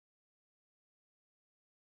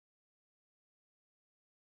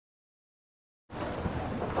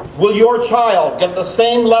Will your child get the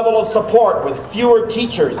same level of support with fewer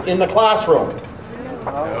teachers in the classroom?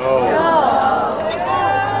 No.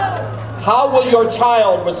 How will your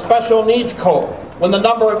child with special needs cope when the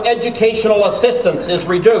number of educational assistants is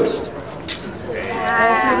reduced?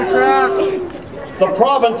 The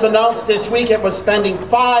province announced this week it was spending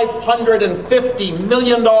 $550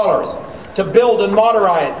 million to build and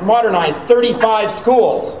modernize 35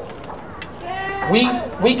 schools.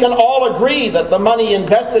 We can all agree that the money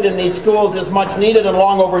invested in these schools is much needed and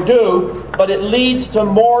long overdue, but it leads to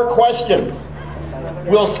more questions.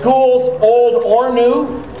 Will schools, old or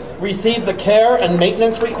new, receive the care and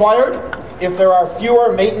maintenance required if there are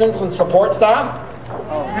fewer maintenance and support staff?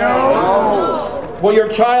 No. Will your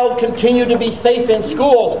child continue to be safe in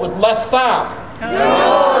schools with less staff?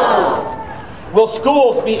 No. Will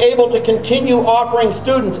schools be able to continue offering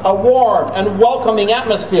students a warm and welcoming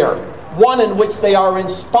atmosphere, one in which they are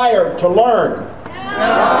inspired to learn?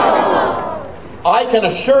 No. I can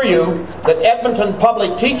assure you that Edmonton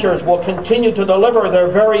public teachers will continue to deliver their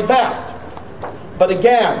very best. But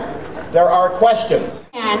again, there are questions.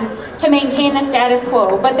 And to maintain the status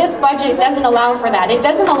quo, but this budget doesn't allow for that. It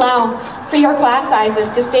doesn't allow for your class sizes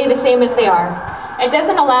to stay the same as they are. It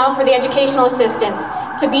doesn't allow for the educational assistants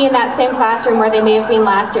to be in that same classroom where they may have been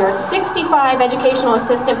last year. It's 65 educational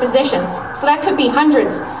assistant positions, so that could be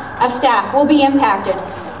hundreds of staff will be impacted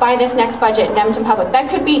by this next budget in Edmonton Public. That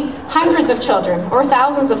could be hundreds of children or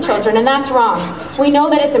thousands of children, and that's wrong. We know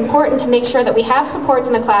that it's important to make sure that we have supports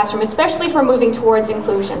in the classroom, especially for moving towards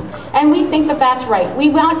inclusion. And we think that that's right. We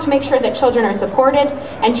want to make sure that children are supported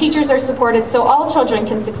and teachers are supported so all children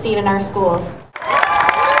can succeed in our schools.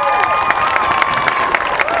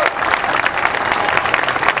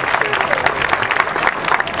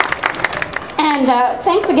 And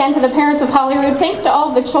thanks again to the parents of Holyrood. Thanks to all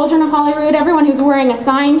of the children of Holyrood, everyone who's wearing a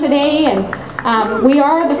sign today. And we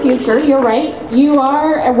are the future. You're right. You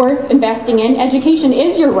are worth investing in. Education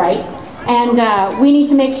is your right. And we need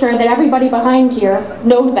to make sure that everybody behind here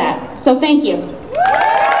knows that. So thank you.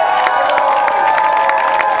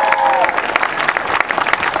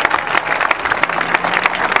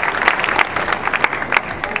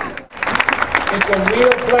 It's a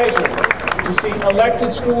real pleasure to see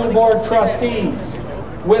elected school board trustees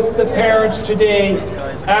with the parents today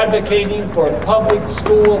advocating for public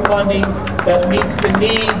school funding that meets the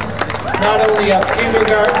needs not only of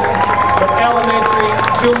kindergarten, but elementary,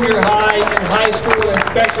 junior high, and high school and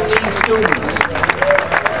special needs students.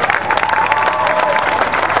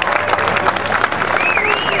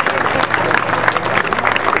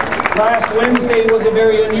 Last Wednesday was a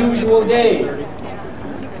very unusual day.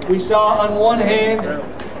 We saw on one hand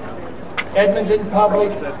Edmonton Public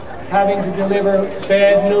having to deliver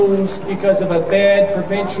bad news because of a bad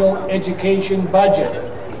provincial education budget,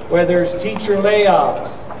 where there's teacher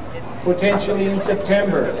layoffs, potentially in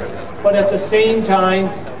September. But at the same time,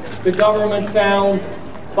 the government found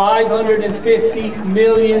 $550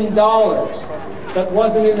 million that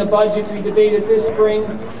wasn't in the budget we debated this spring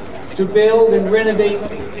to build and renovate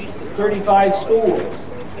 35 schools.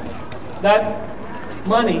 That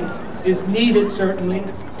money is needed, certainly,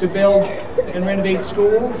 to build and renovate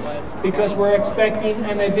schools, because we're expecting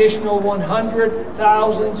an additional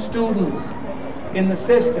 100,000 students in the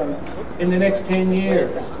system in the next 10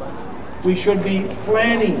 years. We should be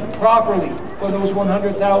planning properly for those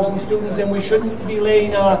 100,000 students, and we shouldn't be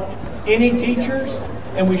laying off any teachers,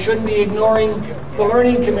 and we shouldn't be ignoring the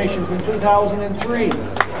Learning Commission from 2003.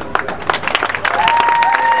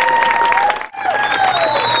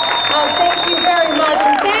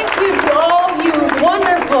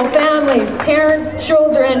 Families, parents,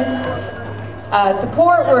 children,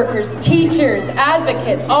 support workers, teachers,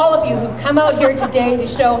 advocates, all of you who've come out here today to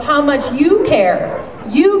show how much you care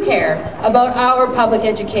about our public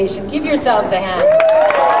education. Give yourselves a hand.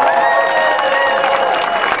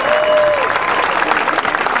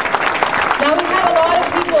 Now, we've had a lot of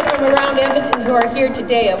people from around Edmonton who are here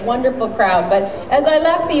today, a wonderful crowd, but as I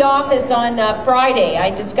left the office on Friday, I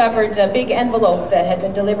discovered a big envelope that had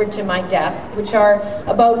been delivered to my desk, which are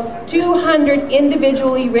about 200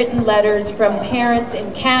 individually written letters from parents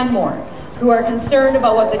in Canmore who are concerned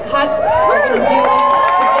about what the cuts are going to do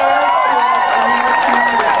to their schools and their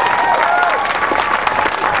community.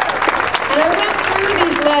 And I went through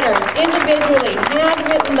these letters individually,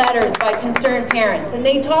 handwritten letters by concerned parents, and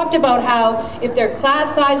they talked about how if their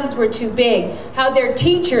class sizes were too big, how their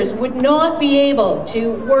teachers would not be able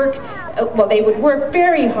to work well, they would work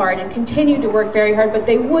very hard and continue to work very hard, but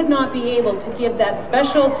they would not be able to give that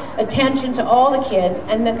special attention to all the kids,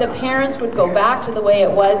 and that the parents would go back to the way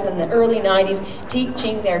it was in the early 90s,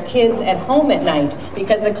 teaching their kids at home at night,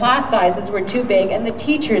 because the class sizes were too big, and the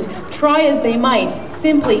teachers, try as they might,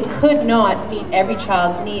 simply could not meet every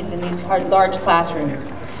child's needs in these large classrooms.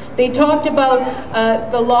 They talked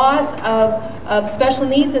about the loss of special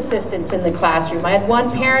needs assistants in the classroom. I had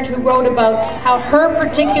one parent who wrote about how her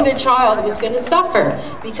particular child was going to suffer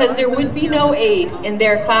because there would be no aid in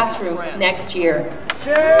their classroom next year.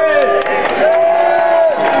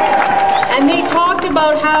 And they talked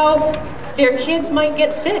about how their kids might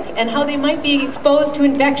get sick and how they might be exposed to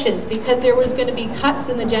infections because there was going to be cuts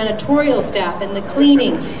in the janitorial staff and the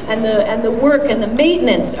cleaning and the work and the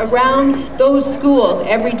maintenance around those schools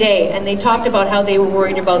every day. And they talked about how they were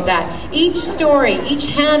worried about that. Each story, each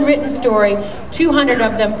handwritten story, 200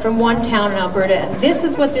 of them from one town in Alberta. And this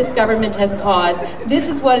is what this government has caused. This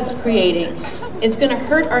is what it's creating. It's going to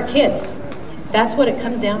hurt our kids. That's what it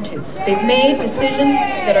comes down to. They've made decisions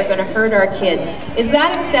that are going to hurt our kids. Is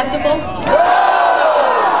that acceptable?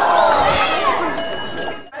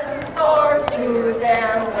 Or to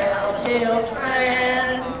their well-heeled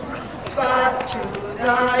friends, but to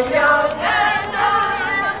the young and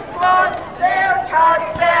unborn, their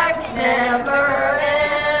cutbacks never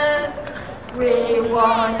end. We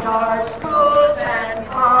want our schools and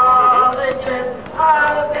colleges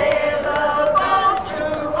available to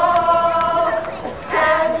all,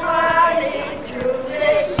 and money to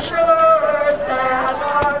make sure that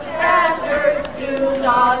our standards do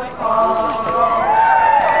not fall.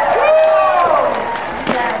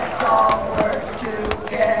 Let's all work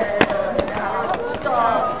together now to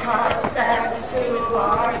stop cutbacks to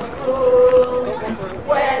our schools.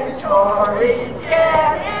 When Tories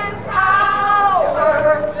get in power,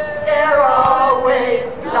 they're always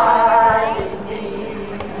blinding me.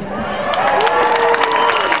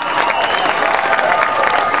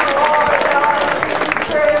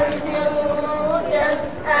 Teachers union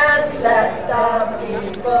and let the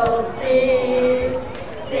people see